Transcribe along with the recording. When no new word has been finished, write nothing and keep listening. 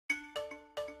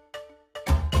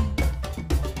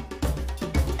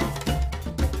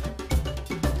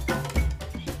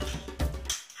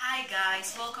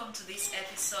guys, welcome to this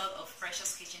episode of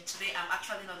Precious Kitchen. Today I'm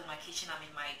actually not in my kitchen, I'm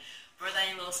in my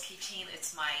brother-in-law's kitchen.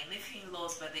 It's my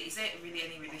nephew-in-law's birthday. Is there really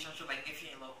any relationship like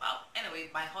nephew-in-law? Well, anyway,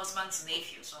 my husband's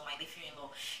nephew, so my nephew-in-law.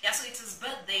 Yeah, so it's his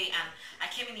birthday and I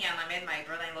came in here and I met my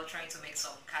brother-in-law trying to make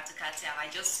some Kati Kati and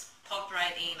I just popped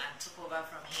right in and took over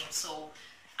from him. So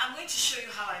I'm going to show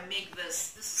you how I make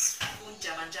this. This is Fufu,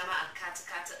 Njama Njama and Kati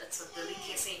Kati. It's a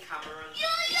delicacy in Cameroon.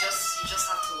 You just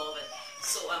have to love it.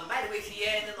 So by the way, if you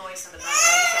hear any noise in the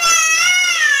background,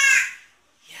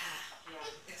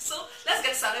 yeah. So let's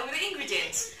get started with the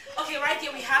ingredients. Okay, right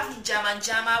here we have Njama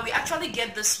Njama. We actually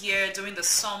get this here during the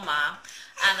summer,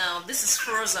 and this is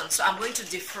frozen. So I'm going to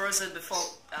defroze it before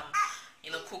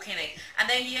cooking it. And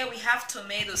then here we have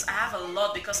tomatoes. I have a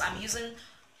lot because I'm using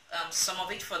some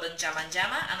of it for the Njama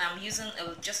Njama, and I'm using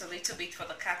just a little bit for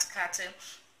the Kati Kati.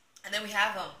 And then we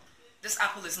have this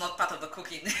apple is not part of the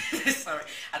cooking. Sorry,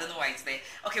 I don't know why it's there.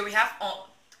 Okay, we have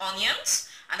onions,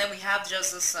 and then we have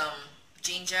just this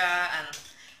ginger and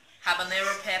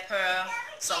habanero pepper,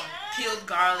 some peeled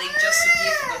garlic, just to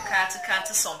give the Kati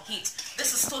Kati some heat.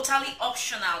 This is totally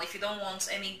optional if you don't want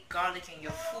any garlic in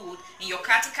your food, in your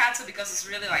Kati Kati, because it's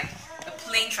really like a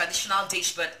plain traditional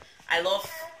dish, but I love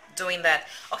doing that.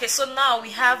 Okay, so now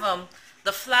we have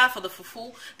the flour for the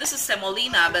fufu. This is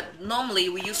semolina, but normally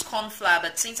we use corn flour,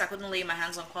 but since I couldn't lay my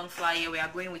hands on corn flour here, we are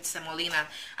going with semolina.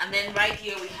 And then right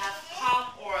here we have palm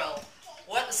oil.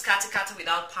 What is Kati Kati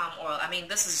without palm oil? I mean,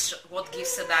 this is what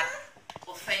gives it that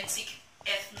authentic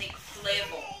ethnic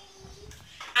flavor.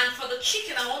 And for the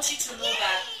chicken, I want you to know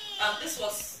that this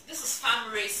is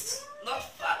farm raised,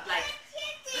 not like,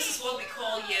 this is what we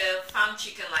call here farm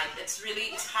chicken. Like it's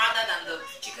harder than the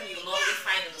chicken you normally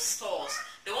find in the stores.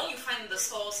 The one you find in the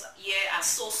stores here are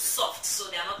so soft, so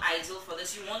they are not ideal for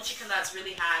this. You want chicken that's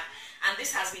really hard, and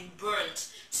this has been burnt.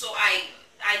 So I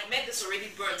made this already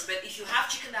burnt, but if you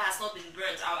have chicken that has not been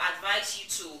burnt, I'll advise you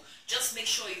to just make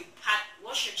sure you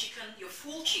wash your chicken, your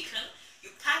full chicken,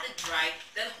 you pat it dry,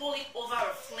 then hold it over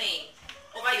your flame.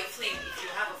 If you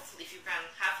can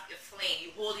have a flame,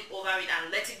 you hold it over it and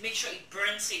let it, make sure it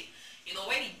burns it. You know,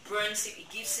 when it burns it,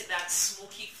 it gives it that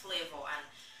smoky flavor, and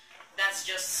that's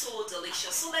just so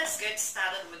delicious. So let's get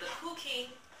started with the cooking.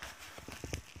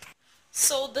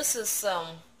 So this is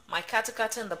my Kati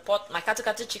Kati in the pot, my Kati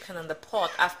Kati chicken in the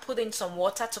pot. I've put in some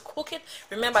water to cook it.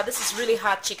 Remember, this is really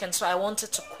hard chicken, so I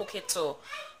wanted to cook it to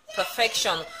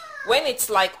perfection. When it's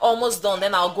like almost done,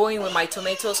 then I'll go in with my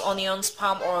tomatoes, onions,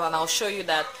 palm oil, and I'll show you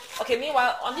that. Okay,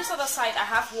 meanwhile, on this other side, I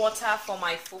have water for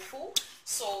my fufu.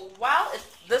 So while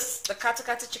the Kati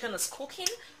Kati chicken is cooking,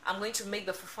 I'm going to make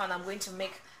the fufu, and I'm going to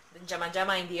make the Njama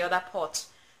Njama in the other pot.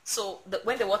 So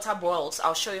when the water boils,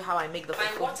 I'll show you how I make the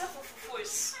fufu. My water for fufu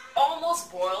is almost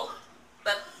boiled,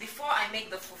 but before I make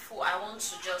the fufu, I want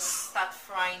to just start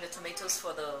frying the tomatoes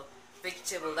for the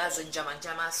vegetable. That's the Njama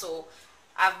Njama. So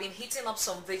I've been heating up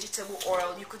some vegetable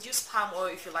oil. You could use palm oil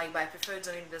if you like, but I prefer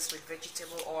doing this with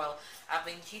vegetable oil. I've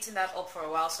been heating that up for a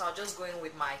while, so I'll just go in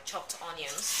with my chopped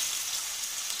onions.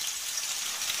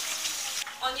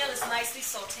 Onion is nicely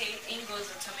sauteed, in goes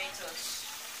the tomatoes.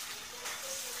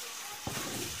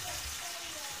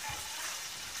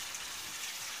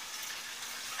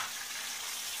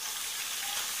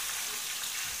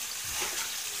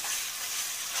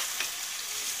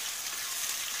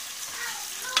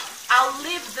 I'll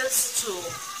leave this to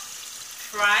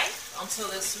fry until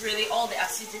it's really, all the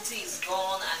acidity is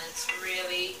gone and it's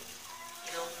really,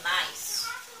 nice.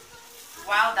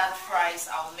 While that fries,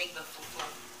 I'll make the fufu.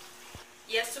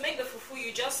 Yes, to make the fufu,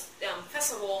 you just,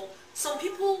 first of all, some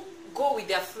people go with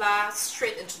their flour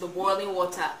straight into the boiling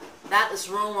water. That is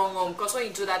wrong, because when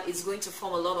you do that, it's going to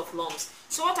form a lot of lumps.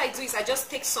 So what I do is I just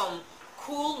take some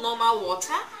cool, normal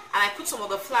water, and I put some of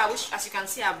the flour, which as you can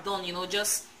see I've done,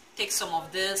 just take some of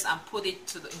this and put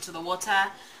it into the water,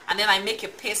 and then I make a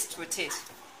paste with it.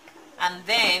 And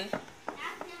then,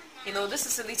 this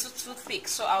is a little too thick,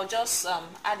 so I'll just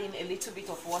add in a little bit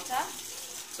of water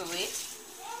to it,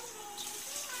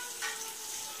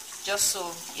 just so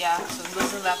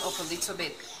loosen that up a little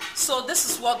bit. So this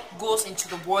is what goes into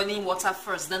the boiling water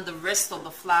first, then the rest of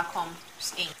the flour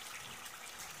comes in.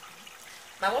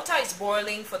 My water is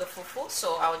boiling for the fufu,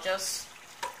 so I'll just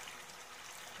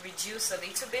reduce a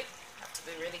little bit. I have to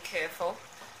be really careful,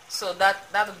 so that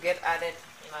will get added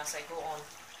as I go on.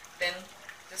 Then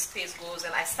this paste goes,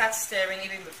 and I start stirring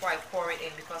even before I pour it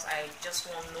in, because I just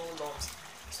want no lumps.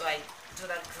 So I do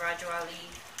that gradually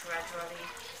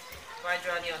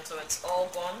until it's all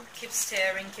gone. Keep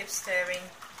stirring,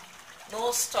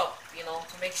 no stop,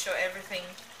 to make sure everything,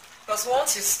 because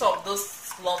once you stop,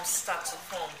 those lumps start to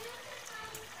form.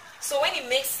 So when it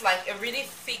makes like a really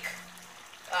thick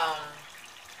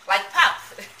like pap.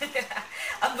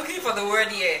 I'm looking for the word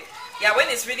here. Yeah, when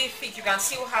it's really thick, you can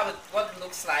see what it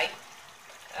looks like.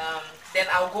 Then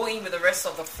I'll go in with the rest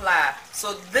of the flour.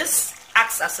 So this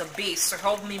acts as a base to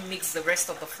help me mix the rest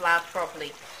of the flour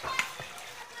properly.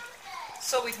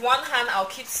 So with one hand, I'll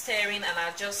keep stirring, and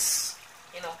I'll just,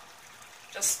 you know,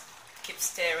 just keep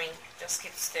stirring, just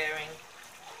keep stirring,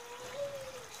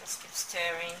 just keep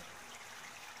stirring.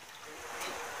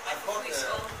 I bought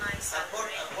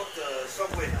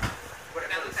Subway now. Look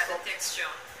at the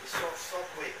texture.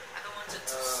 Subway. I don't want it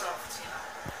too soft, you know.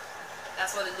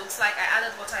 That's what it looks like. I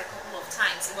added water a couple of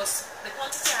times. The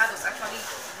quantity I had was actually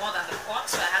more than the pot,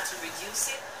 so I had to reduce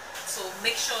it. So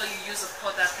make sure you use a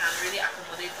pot that can really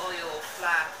accommodate all your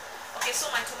flour. Okay,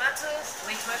 so my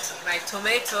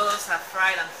tomatoes have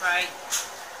fried, and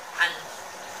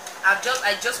I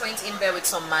just went in there with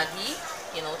some Maggi,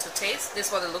 you know, to taste. This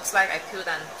is what it looks like. I peeled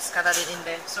and scattered it in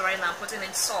there. So right now I'm putting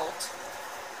in salt.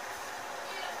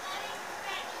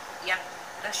 Yeah,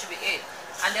 that should be it.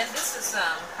 And then this is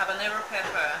habanero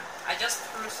pepper. I just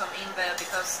threw some in there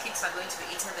because kids are going to be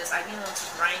eating this. I didn't want to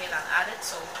grind it and add it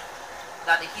so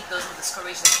that the heat doesn't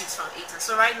discourage the kids from eating.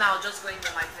 So right now I'll just go in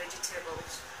with my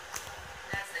vegetables.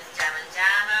 That's the Njama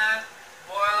Njama,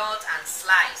 boiled and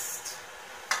sliced.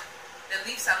 The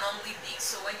leaves are normally big,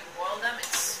 so when you boil them,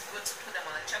 it's good to put them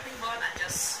on a chopping board and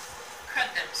just cut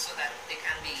them so that they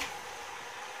can be,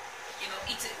 you know,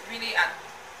 eat it really at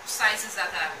sizes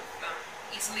that are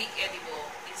easily edible,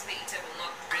 easily eatable,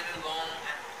 not really long.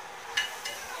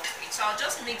 Okay, so I'll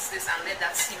just mix this and let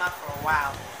that simmer for a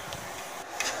while.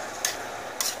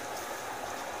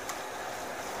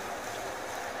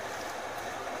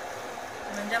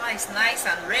 Njama is nice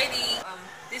and ready.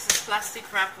 This is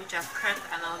plastic wrap which I've cut,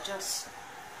 and I'll just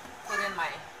put in my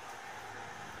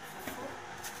fufu.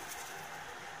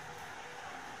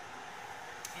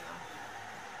 You know.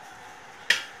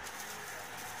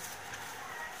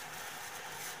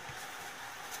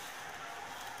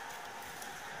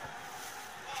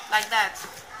 Like that.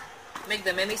 Make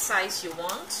them any size you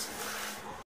want.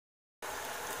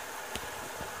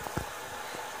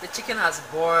 The chicken has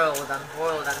boiled and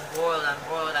boiled and boiled and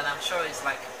boiled, and I'm sure it's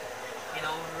like, you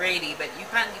know, ready. But you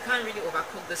can't really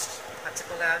overcook this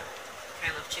particular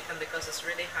kind of chicken because it's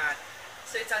really hard.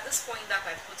 So it's at this point that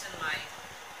I put in my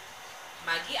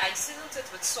Maggi. I seasoned it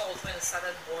with salt when it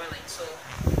started boiling, so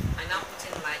I now put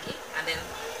in Maggi, and then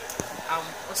I'm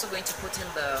also going to put in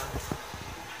the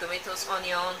tomatoes,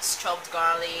 onions, chopped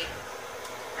garlic.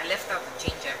 I left out the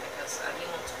ginger because I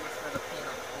didn't want to go through the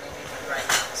peanut right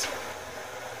now. So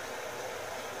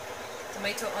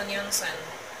tomato, onions, and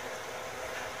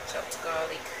chopped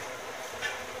garlic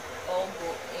all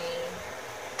go in,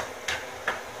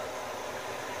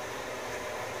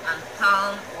 and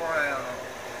palm oil.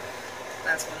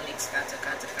 That's what makes kati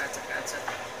kati kati kati.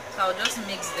 So I'll just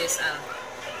mix this and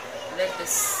let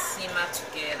this simmer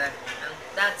together, and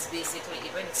that's basically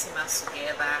it. When it simmers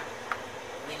together,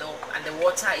 you know, and the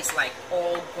water is like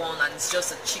all gone and it's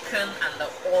just the chicken and the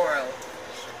oil,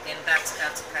 then that's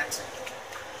kati kati.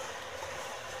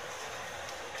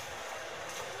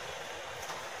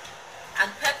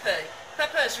 And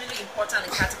pepper is really important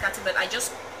in kati kati, but I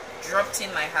just dropped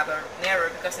in my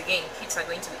habanero because again kids are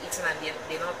going to be eating and they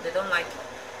don't like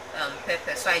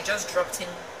pepper, so I just dropped in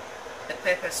the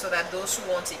pepper so that those who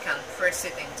want it can press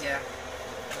it in their,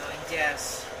 you know, in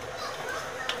theirs.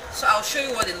 So I'll show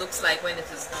you what it looks like when it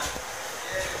is done.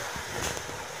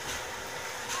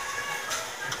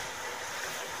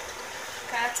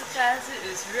 Kati kati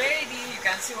is ready. You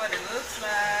can see what it looks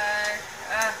like.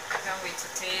 I can't wait to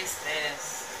taste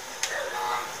this.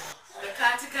 The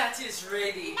kati kati is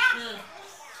ready.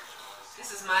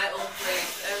 This is my own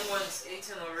plate. Everyone's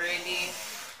eating already.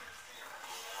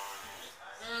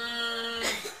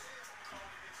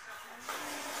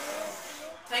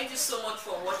 Thank you so much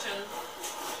for watching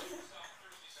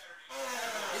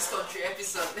this country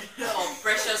episode of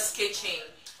Precious Kitchen.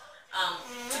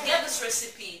 To get this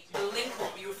recipe,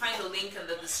 you'll find the link in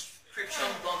the description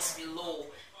box below.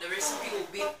 The recipe will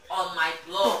be on my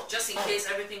blog, just in case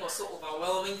everything was so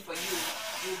overwhelming for you.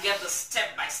 You'll get the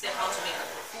step-by-step how to make the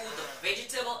fufu, the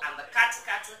vegetable, and the kati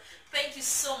kati. Thank you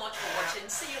so much for watching.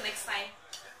 See you next time.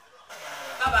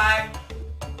 Bye-bye.